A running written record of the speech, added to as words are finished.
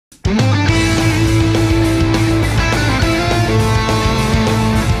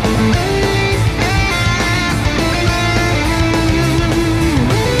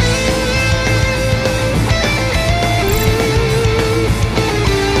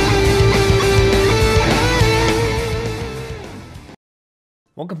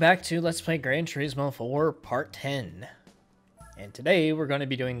Welcome back to Let's Play Gran Turismo 4 Part 10. And today we're going to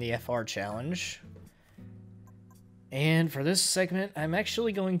be doing the FR challenge. And for this segment, I'm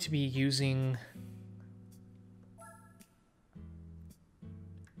actually going to be using...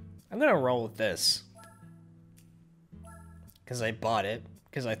 I'm going to roll with this. Because I bought it,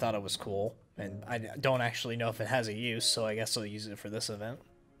 because I thought it was cool. And I don't actually know if it has a use, so I guess I'll use it for this event.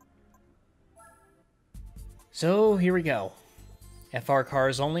 So, here we go. FR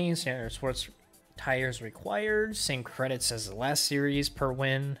cars only, standard sports tires required, same credits as the last series per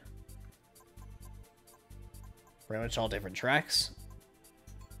win. Pretty much all different tracks.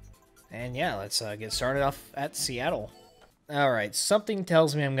 And yeah, let's get started off at Seattle. Alright, something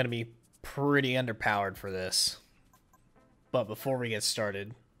tells me I'm going to be pretty underpowered for this. But before we get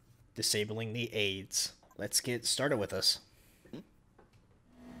started, disabling the aids. Let's get started with this.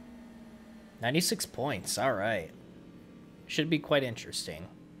 96 points, alright. Should be quite interesting.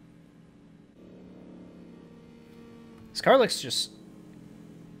 This car looks just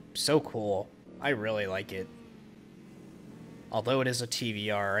so cool. I really like it. Although it is a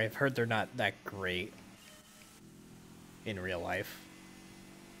TVR, I've heard they're not that great in real life.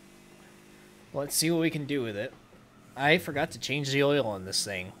 Let's see what we can do with it. I forgot to change the oil on this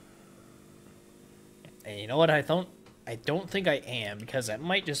thing. And you know what? I don't think I am, because that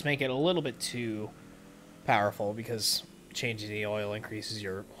might just make it a little bit too powerful, because changing the oil increases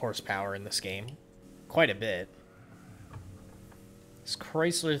your horsepower in this game quite a bit. This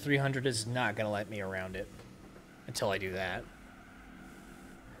Chrysler 300 is not going to let me around it until I do that.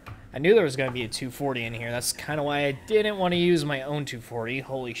 I knew there was going to be a 240 in here. That's kind of why I didn't want to use my own 240.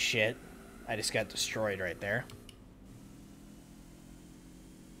 Holy shit. I just got destroyed right there.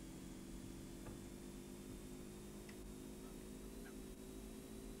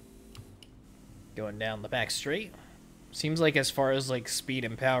 Going down the back straight. Seems like as far as like speed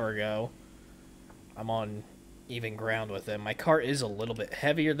and power go, I'm on even ground with him. My car is a little bit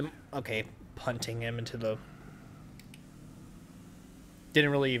heavier than... Okay, punting him into the...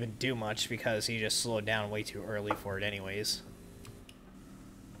 Didn't really even do much because he just slowed down way too early for it anyways.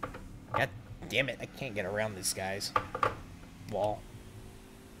 God damn it, I can't get around these guys. Wall.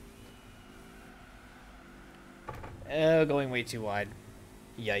 Going way too wide.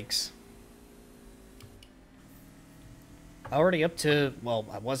 Yikes. Already up to, well,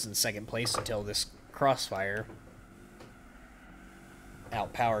 I was in second place until this crossfire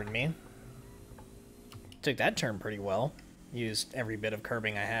outpowered me. Took that turn pretty well. Used every bit of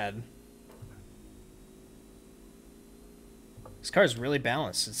curbing I had. This car's really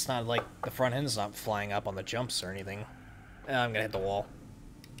balanced. It's not like the front end's not flying up on the jumps or anything. I'm gonna hit the wall.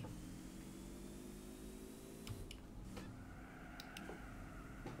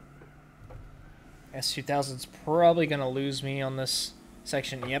 S2000's probably going to lose me on this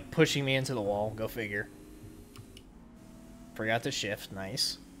section. Yep, pushing me into the wall. Go figure. Forgot to shift.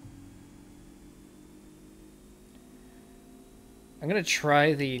 Nice. I'm going to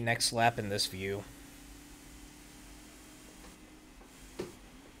try the next lap in this view.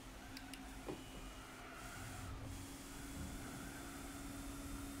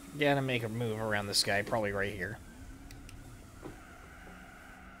 Gotta make a move around this guy. Probably right here.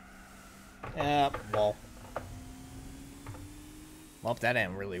 Wall. Well, that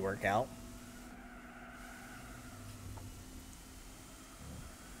didn't really work out.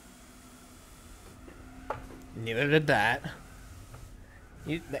 Neither did that.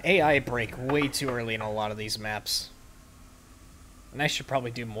 The AI brake way too early in a lot of these maps. And I should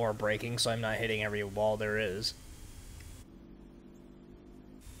probably do more braking so I'm not hitting every wall there is.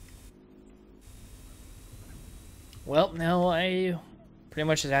 Well, now I... pretty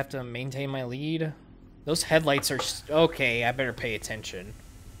much just have to maintain my lead. Those headlights are... Okay, I better pay attention.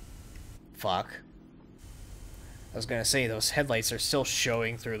 Fuck. I was gonna say, those headlights are still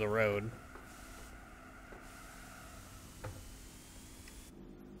showing through the road.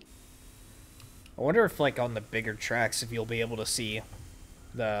 I wonder if, like, on the bigger tracks, if you'll be able to see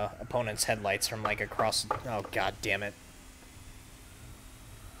the opponent's headlights from, like, across... Oh, god damn it.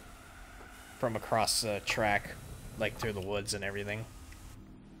 From across the track, like, through the woods and everything.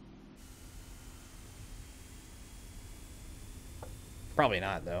 Probably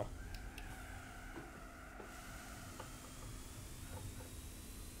not, though.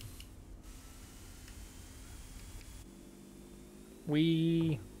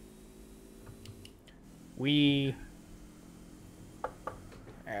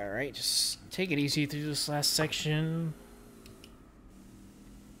 Alright, just take it easy through this last section.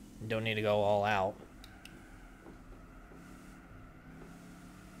 Don't need to go all out.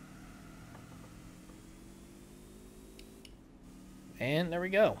 And there we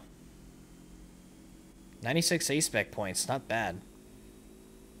go. 96 A-spec points, not bad.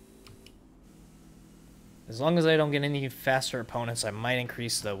 As long as I don't get any faster opponents, I might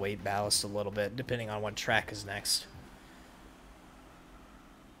increase the weight ballast a little bit, depending on what track is next.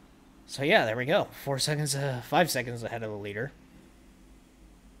 So yeah, there we go. 5 seconds ahead of the leader.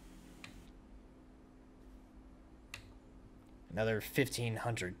 Another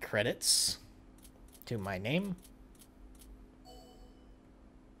 1,500 credits to my name.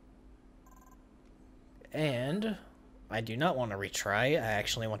 And I do not want to retry. I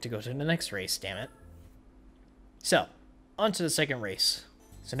actually want to go to the next race, damn it. So, on to the second race.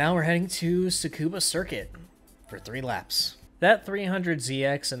 So now we're heading to Tsukuba Circuit for 3 laps. That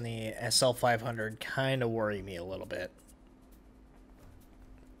 300ZX and the SL500 kind of worry me a little bit.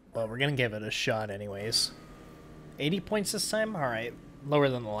 But we're going to give it a shot anyways. 80 points this time? Alright, lower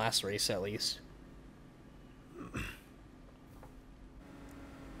than the last race at least.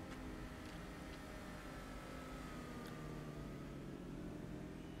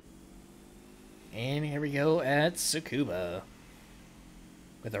 And here we go at Tsukuba.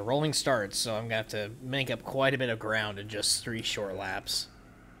 With a rolling start, so I'm going to have to make up quite a bit of ground in just 3 short laps.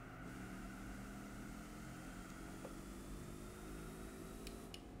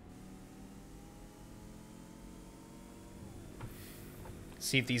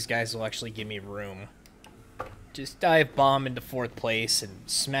 See if these guys will actually give me room. Just dive bomb into 4th place and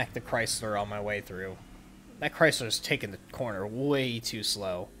smack the Chrysler on my way through. That Chrysler's taking the corner way too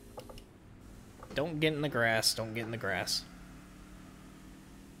slow. Don't get in the grass, don't get in the grass.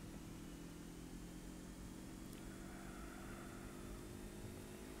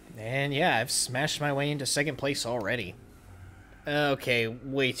 And yeah, I've smashed my way into 2nd place already. Okay,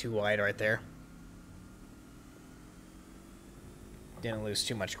 way too wide right there. Didn't lose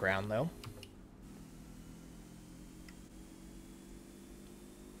too much ground, though.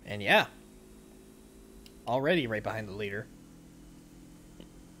 And yeah. Already right behind the leader.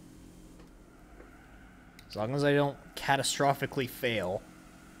 As long as I don't catastrophically fail.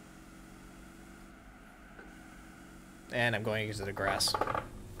 And I'm going into the grass.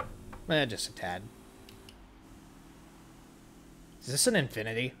 Just a tad. Is this an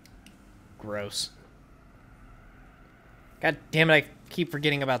infinity? Gross. God damn it, I keep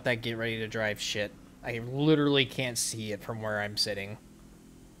forgetting about that get ready to drive shit. I literally can't see it from where I'm sitting.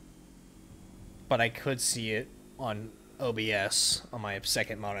 But I could see it on OBS on my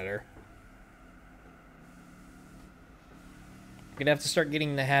 2nd monitor. I'm gonna have to start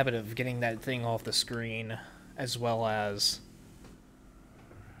getting in the habit of getting that thing off the screen, as well as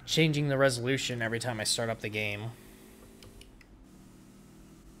changing the resolution every time I start up the game.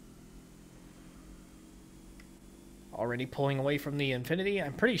 Already pulling away from the infinity?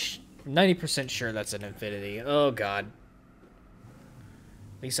 I'm pretty 90% sure that's an infinity. Oh god.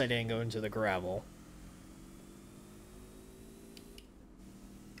 At least I didn't go into the gravel.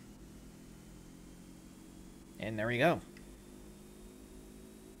 And there we go.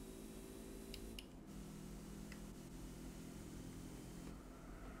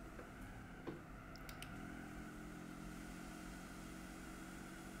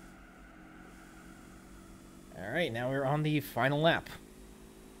 Alright, now we're on the final lap.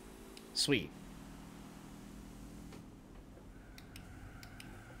 Sweet.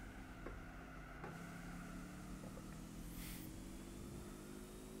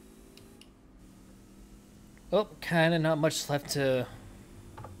 Well, kinda not much left to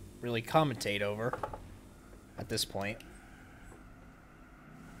really commentate over at this point.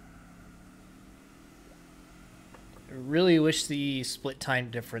 I really wish the split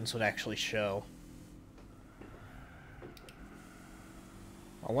time difference would actually show.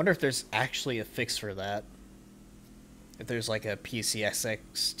 I wonder if there's actually a fix for that. If there's like a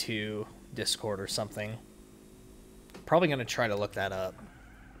PCSX2 Discord or something. Probably going to try to look that up.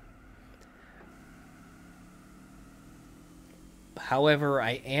 However,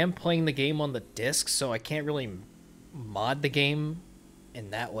 I am playing the game on the disc, so I can't really mod the game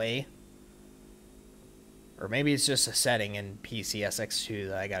in that way. Or maybe it's just a setting in PCSX2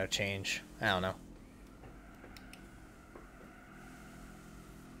 that I gotta change. I don't know.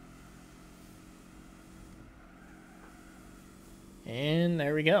 And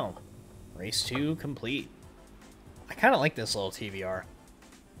there we go. Race 2 complete. I kind of like this little TVR.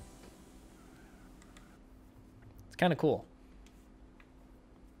 It's kind of cool.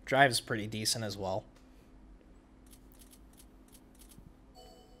 Drive's pretty decent as well.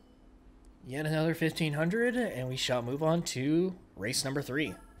 Yet another 1500, and we shall move on to race number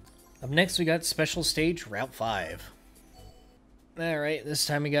 3. Up next, we got Special Stage Route 5. Alright, this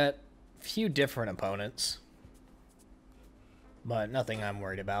time we got a few different opponents. but nothing I'm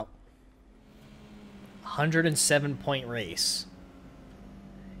worried about. 107-point race.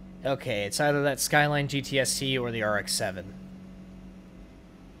 Okay, it's either that Skyline GTST or the RX-7.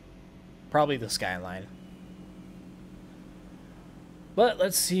 Probably the Skyline. But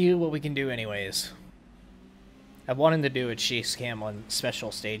let's see what we can do anyways. I wanted to do a chase cam on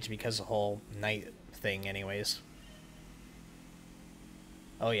special stage because of the whole night thing anyways.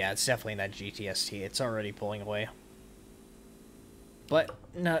 Oh yeah, it's definitely that GTST. It's already pulling away. But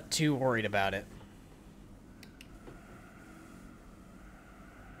not too worried about it.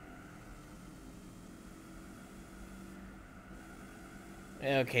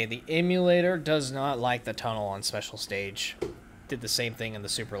 Okay, the emulator does not like the tunnel on special stage. Did the same thing in the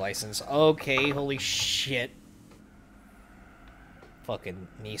super license. Okay, holy shit. Fucking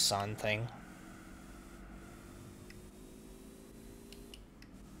Nissan thing.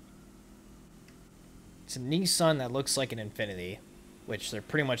 It's a Nissan that looks like an Infiniti, which they're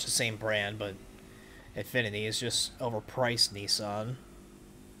pretty much the same brand, but Infiniti is just overpriced Nissan.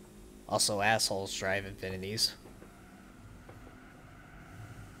 Also, assholes drive Infinitis.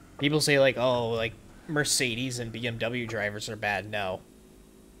 People say, like, oh, like, Mercedes and BMW drivers are bad. No.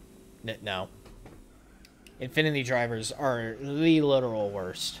 No. Infiniti drivers are the literal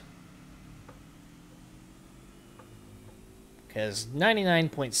worst. Because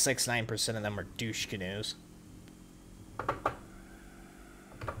 99.69% of them are douche canoes.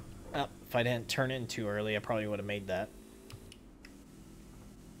 Oh, if I didn't turn in too early, I probably would have made that.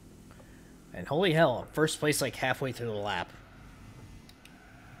 And holy hell, first place like halfway through the lap.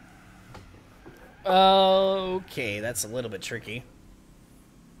 Okay, that's a little bit tricky.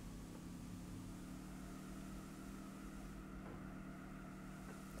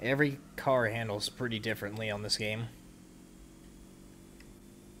 Every car handles pretty differently on this game.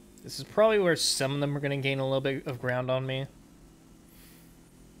 This is probably where some of them are going to gain a little bit of ground on me.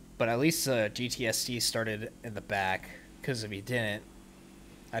 But at least GTST started in the back, because if he didn't,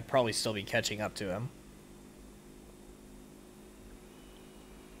 I'd probably still be catching up to him.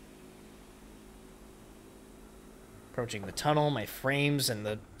 Approaching the tunnel, my frames and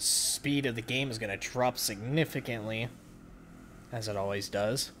the speed of the game is going to drop significantly, as it always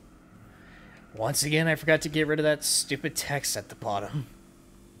does. Once again, I forgot to get rid of that stupid text at the bottom.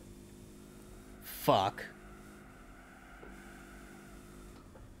 Fuck.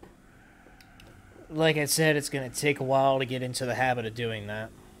 Like I said, it's going to take a while to get into the habit of doing that.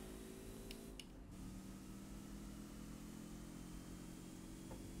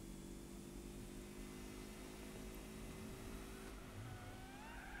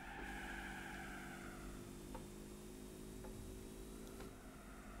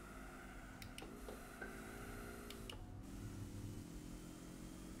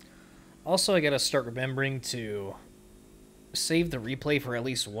 Also, I gotta start remembering to save the replay for at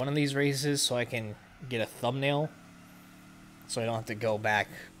least one of these races so I can get a thumbnail. So I don't have to go back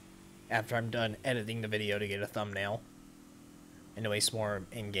after I'm done editing the video to get a thumbnail. And to waste more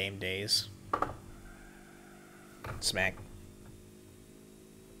in-game days. Smack.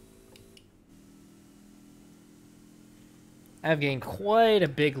 I've gained quite a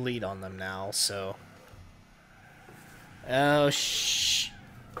big lead on them now, so... Oh,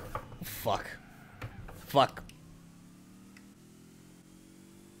 Fuck. Fuck.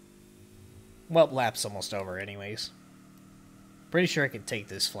 Well, lap's almost over anyways. Pretty sure I could take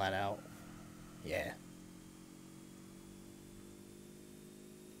this flat out. Yeah.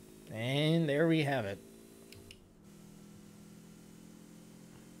 And there we have it.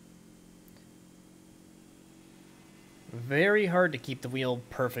 Very hard to keep the wheel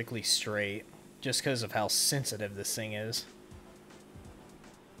perfectly straight, just because of how sensitive this thing is.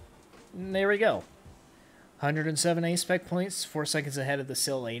 And there we go. 107 A-spec points, 4 seconds ahead of the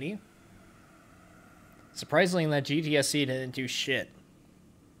SIL 80. Surprisingly, that GTSC didn't do shit.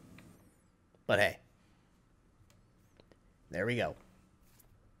 But hey. There we go.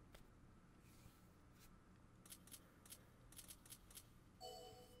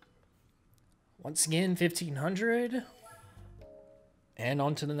 Once again, 1500. And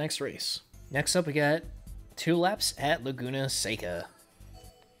on to the next race. Next up, we got 2 laps at Laguna Seca.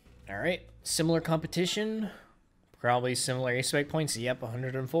 Alright, similar competition. Probably similar A-spec points. Yep,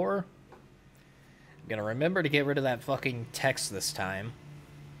 104. I'm gonna remember to get rid of that fucking text this time.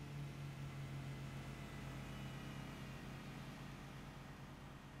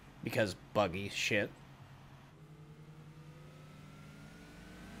 Because buggy shit.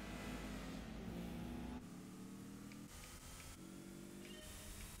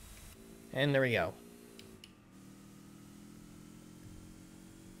 And there we go.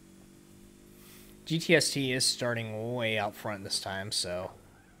 GTST is starting way out front this time, so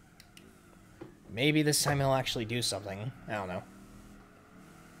maybe this time he'll actually do something. I don't know.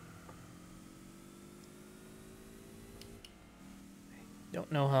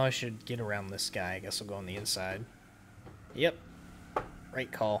 Don't know how I should get around this guy. I guess I'll go on the inside. Yep. Right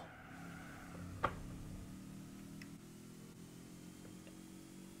call.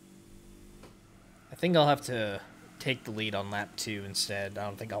 I think I'll have to take the lead on lap 2 instead. I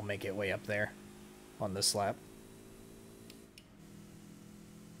don't think I'll make it way up there on this lap.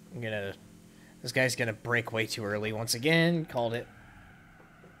 This guy's gonna brake way too early once again. Called it.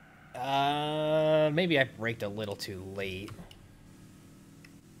 Maybe I braked a little too late.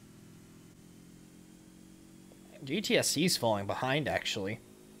 GTSC's falling behind, actually.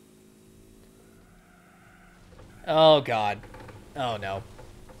 Oh, God. Oh, no.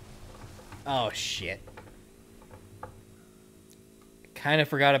 Oh, shit. Kind of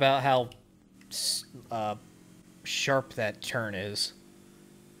forgot about how sharp that turn is.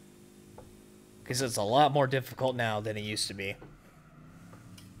 Because it's a lot more difficult now than it used to be.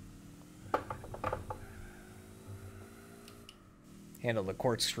 Handled the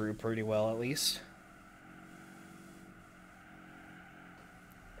corkscrew pretty well, at least.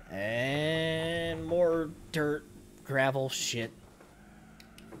 And more dirt, gravel, shit.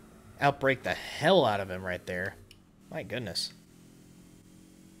 Outbrake the hell out of him right there. My goodness.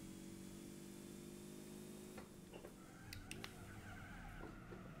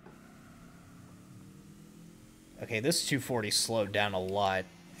 Okay, this 240 slowed down a lot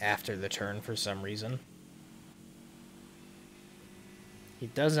after the turn for some reason. He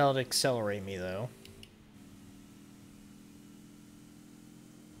does out-accelerate me, though.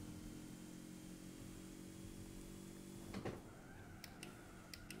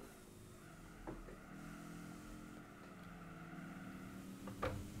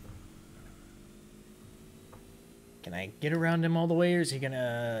 Can I get around him all the way, or is he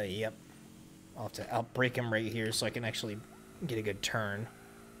gonna... Yep. I'll have to outbrake him right here so I can actually get a good turn.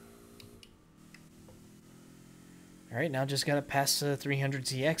 Alright, now just gotta pass the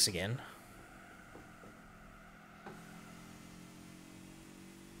 300ZX again.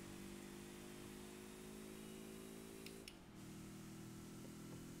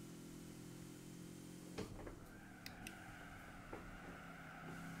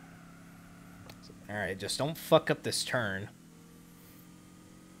 Alright, just don't fuck up this turn.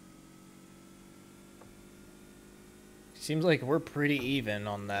 Seems like we're pretty even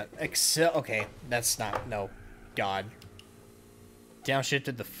on that. Okay, that's not... No. God.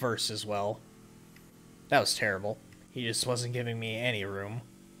 Downshifted the first as well. That was terrible. He just wasn't giving me any room.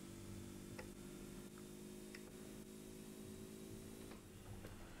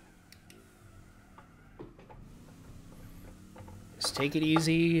 Just take it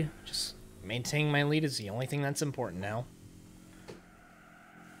easy. Just... Maintaining my lead is the only thing that's important now.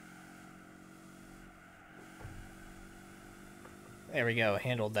 There we go.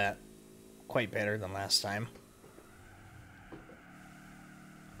 Handled that quite better than last time.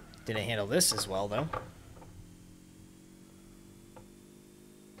 Didn't handle this as well, though.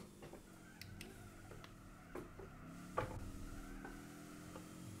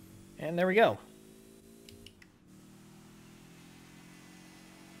 And there we go.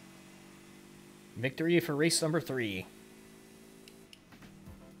 Victory for race number 3.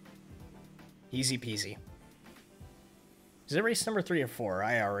 Easy peasy. Is it race number 3 or 4?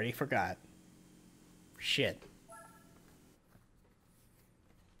 I already forgot. Shit.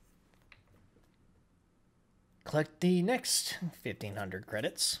 Collect the next 1,500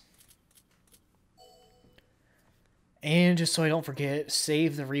 credits. And just so I don't forget,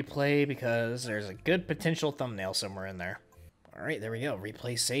 save the replay because there's a good potential thumbnail somewhere in there. Alright, there we go.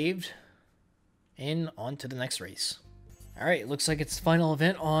 Replay saved. And on to the next race. Alright, looks like it's the final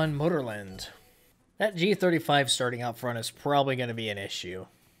event on Motorland. That G35 starting out front is probably going to be an issue.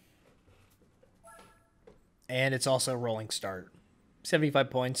 And it's also a rolling start. 75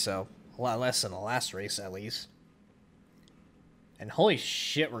 points, so a lot less than the last race at least. And holy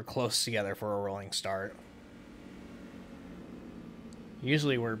shit, we're close together for a rolling start.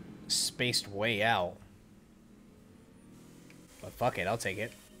 Usually we're spaced way out. But fuck it, I'll take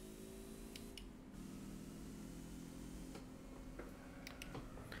it.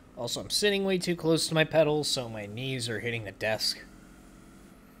 Also, I'm sitting way too close to my pedals, so my knees are hitting the desk.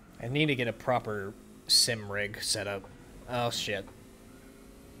 I need to get a proper sim rig set up. Oh, shit.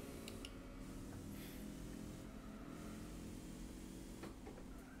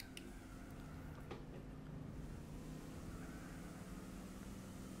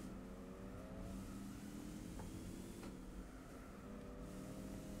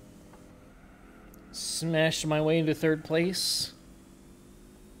 Smash my way into third place.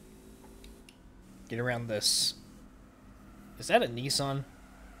 Get around this. Is that a Nissan?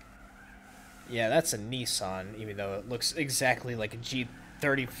 Yeah, that's a Nissan, even though it looks exactly like a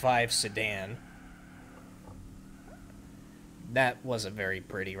G35 sedan. That wasn't very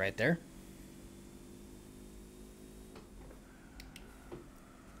pretty right there.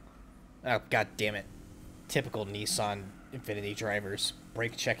 Oh, god damn it. Typical Nissan Infiniti drivers.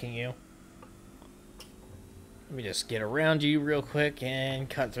 Brake checking you. Let me just get around you real quick and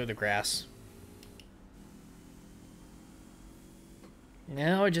cut through the grass.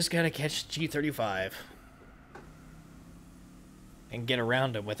 Now I just gotta catch G35. And get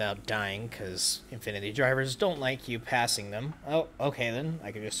around him without dying, because Infiniti drivers don't like you passing them. Oh, okay then.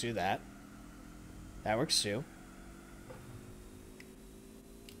 I can just do that. That works too.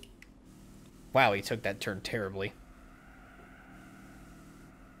 Wow, he took that turn terribly.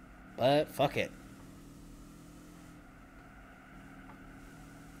 But, fuck it.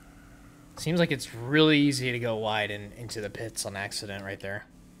 Seems like it's really easy to go wide and into the pits on accident right there.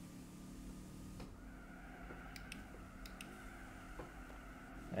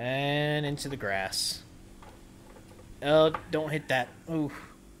 And into the grass. Oh, don't hit that. Ooh.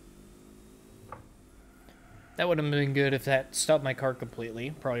 That would have been good if that stopped my car completely.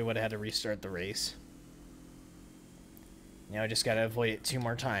 Probably would have had to restart the race. Now I just gotta avoid it 2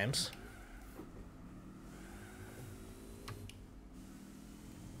 more times.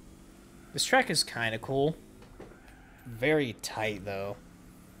 This track is kind of cool. Very tight, though.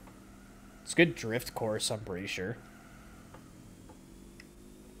 It's a good drift course, I'm pretty sure.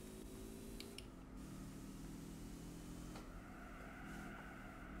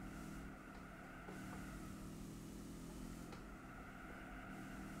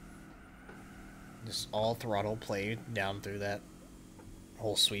 Just all throttle play down through that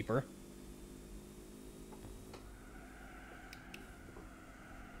whole sweeper.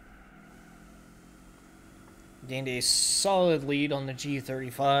 Gained a solid lead on the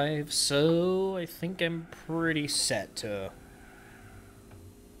G35, so I think I'm pretty set to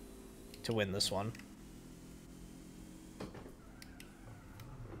win this one.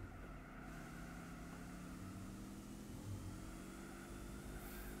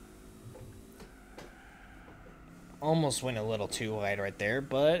 Almost went a little too wide right there,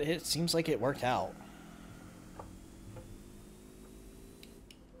 but it seems like it worked out.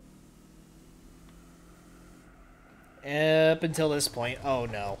 Up until this point. Oh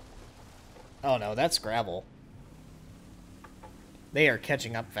no. Oh no, that's gravel. They are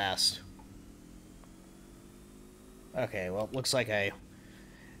catching up fast. Okay, well, looks like I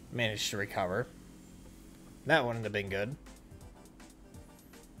managed to recover. That wouldn't have been good.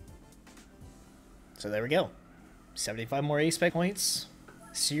 So there we go. 75 more A-Spec points.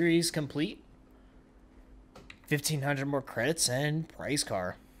 Series complete. 1,500 more credits and prize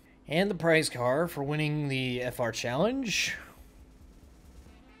car. And the prize car for winning the FR Challenge.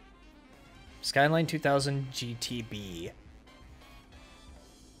 Skyline 2000 GTB.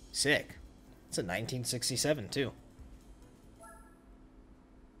 Sick. It's a 1967 too.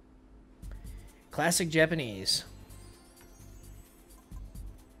 Classic Japanese.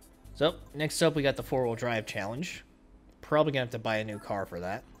 So, next up we got the 4-wheel drive challenge. Probably gonna have to buy a new car for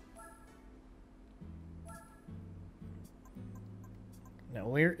that. Now,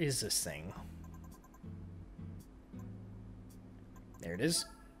 where is this thing? There it is.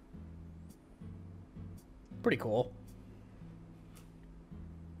 Pretty cool.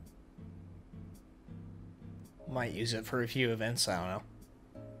 Might use it for a few events, I don't know.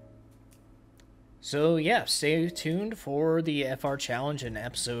 So, yeah, stay tuned for the FR Challenge in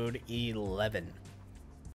episode 11.